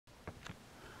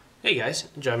Hey guys,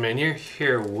 John Man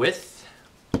here with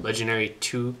Legendary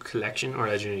 2 Collection, or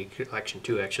Legendary Collection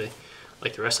 2 actually,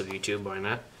 like the rest of YouTube, why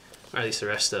not? Or at least the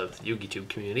rest of the YouTube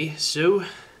community. So, I'm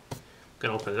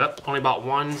gonna open it up. Only bought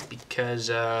one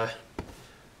because I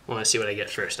want to see what I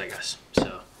get first, I guess.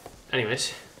 So,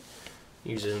 anyways,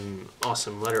 using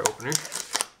awesome letter opener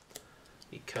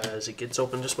because it gets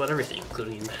open just about everything,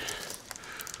 including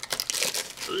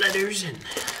letters and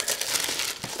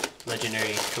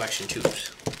Legendary Collection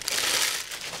 2s.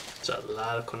 It's a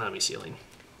lot of Konami sealing.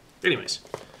 Anyways,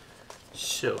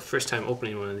 so first time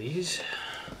opening one of these.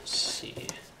 Let's see.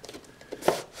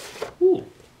 Ooh,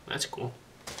 that's cool.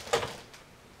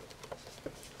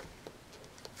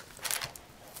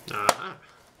 Ah,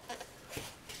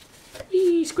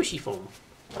 wee, squishy foam.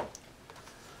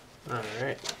 All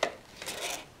right.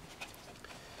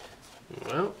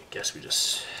 Well, I guess we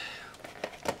just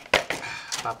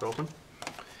pop it open.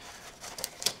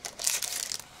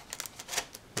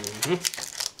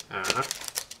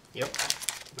 Yep,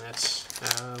 that's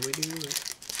how we do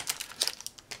it.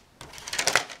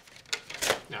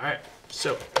 Alright,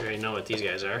 so you already know what these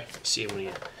guys are. You see them when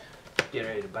you get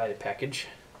ready to buy the package.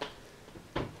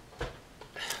 And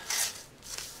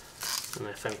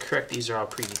if I'm correct, these are all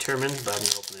predetermined, but I'm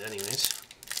going to open it anyways.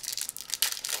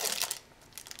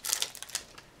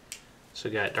 So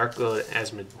we got Dark Lord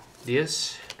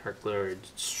Asmodeus, Dark Lord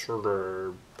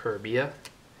Superbia,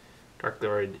 Dark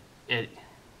Lord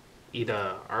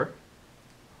Ida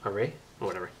Array, or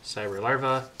whatever, Cyber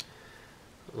Larva,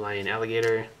 Lion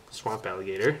Alligator, Swamp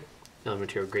Alligator,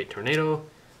 Elemental Great Tornado,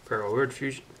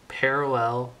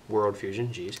 Parallel World Fusion,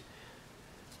 jeez,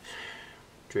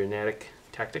 Dramatic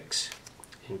Tactics,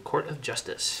 and Court of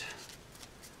Justice.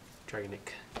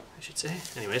 Dragonic, I should say.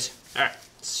 Anyways, alright,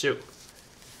 so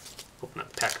open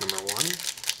up pack number 1. Okay,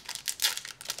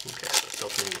 so it's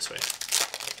opening this way.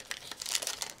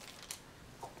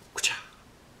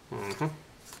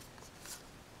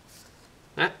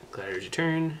 Gladiator's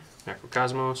Return,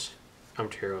 Macrocosmos,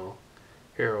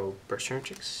 Hero Burst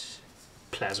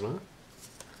Plasma.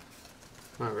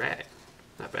 Alright,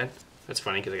 not bad. That's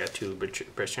funny because I got 2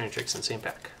 Burst in the same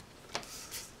pack.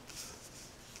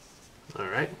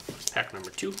 Alright, pack number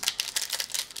 2.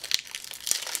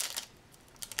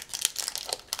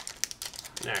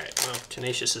 Alright, well,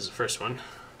 Tenacious is the first one.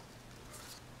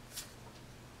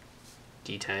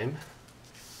 D-Time.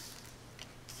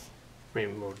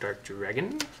 Rainbow Dark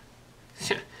Dragon,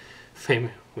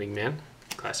 Flame Wingman,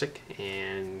 classic,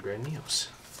 and Grandiose.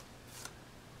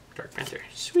 Dark Panther,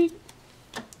 sweet.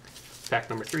 Pack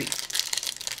number 3.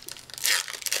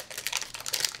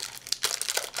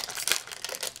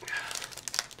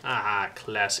 Ah,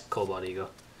 classic Cobalt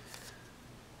Eagle.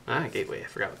 Ah, Gateway, I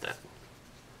forgot about that.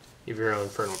 Evero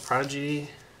Infernal Prodigy,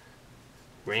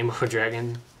 Rainbow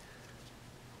Dragon,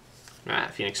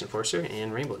 Phoenix Enforcer,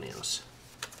 and Rainbow Nails.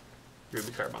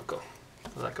 Ruby Carbuncle,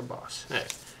 like a boss.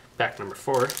 Alright, pack number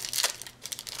 4.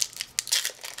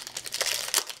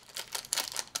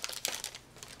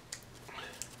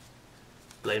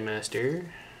 Blade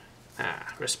Master,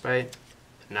 Respite,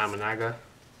 naMehTnoJ,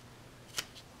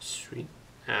 sweet.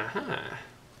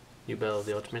 New Bell of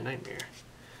the Ultimate Nightmare,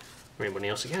 Rainbow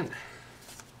Nails again.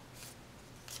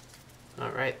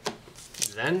 Alright,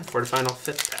 then for the final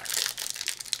 5th pack.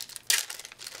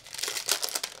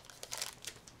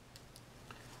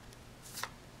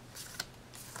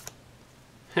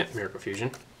 Miracle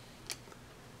Fusion,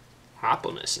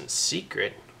 Hoploness and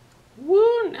Secret,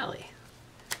 woo Nelly,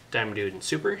 Diamond Dude and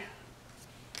Super,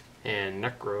 and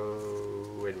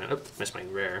Necro, wait a minute, oh, missed my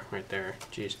rare right there,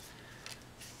 jeez,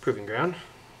 Proving Ground,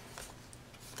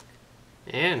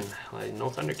 and no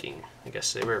Thunder King, I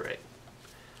guess they were right,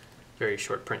 very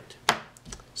short print.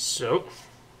 So,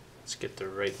 let's get the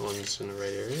right ones in the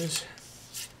right areas.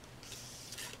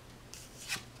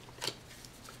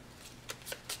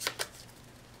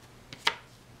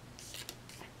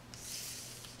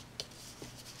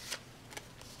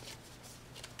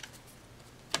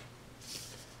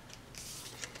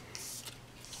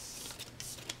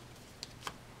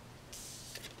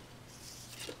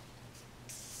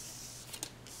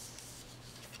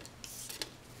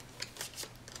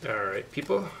 Alright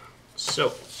people, so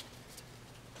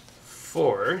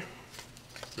for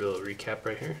real recap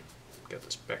right here, got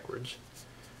this backwards.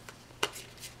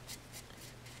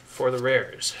 For the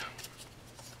rares,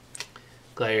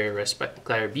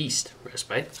 Gladiator Beast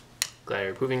Respite,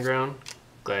 Gladiator Proving Ground,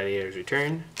 Gladiator's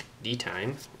Return,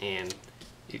 D-Time, and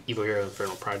Evil Hero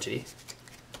Infernal Prodigy.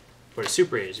 For the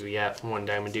super rares, we got 1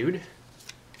 Diamond Dude,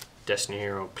 Destiny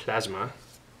Hero Plasma,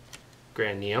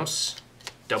 Grandiose,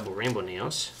 double Rainbow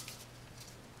Nails,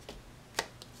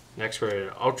 Next for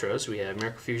the Ultras, we have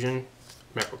Miracle Fusion,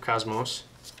 Miracle Cosmos,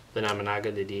 the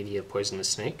naMehTnoJ, the deity of poisonous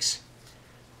snakes,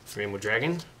 Rainbow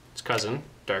Dragon, its cousin,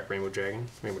 Dark Rainbow Dragon,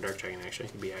 Rainbow Dark Dragon actually,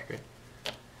 to be accurate.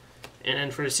 And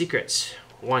then for the secrets,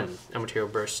 1 Elemental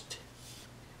Burst,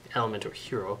 Elemental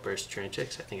Hero Burst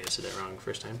Tranchix, I think I said that wrong the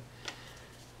first time.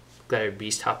 Glider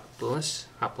Beast Hoplimus,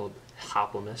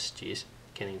 jeez,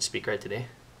 can't even speak right today.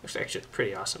 Looks actually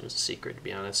pretty awesome as a secret, to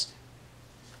be honest.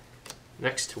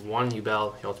 Next, 1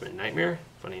 Yubel, the Ultimate Nightmare,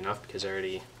 funny enough because I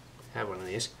already have one of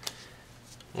these.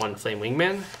 1 Flame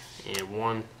Wingman, and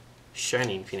 1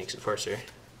 Shining Phoenix Enforcer.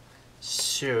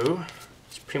 So,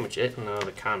 that's pretty much it. No,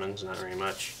 the commons, not very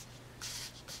much.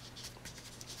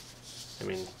 I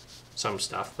mean, some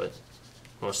stuff, but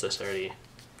most of this I already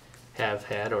have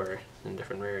had or in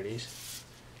different rarities.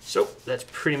 So, that's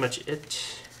pretty much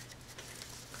it.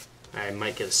 I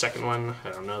might get a second one,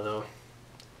 I don't know though.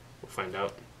 We'll find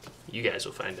out. You guys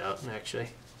will find out, actually,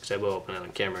 because I will open it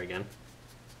on camera again.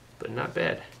 But not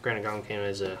bad. Granite Golem came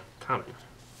as a common.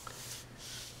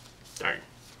 Darn,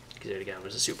 because I already got him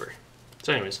as a super.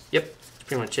 So anyways, yep, that's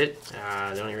pretty much it.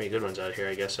 The only really good ones out here,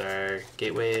 I guess, are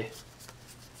Gateway,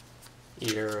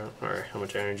 Eater, or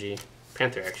Elemental Energy.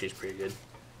 Panther actually is pretty good.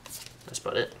 That's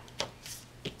about it.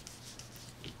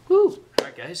 Woo!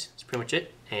 Alright guys, that's pretty much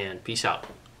it, and peace out.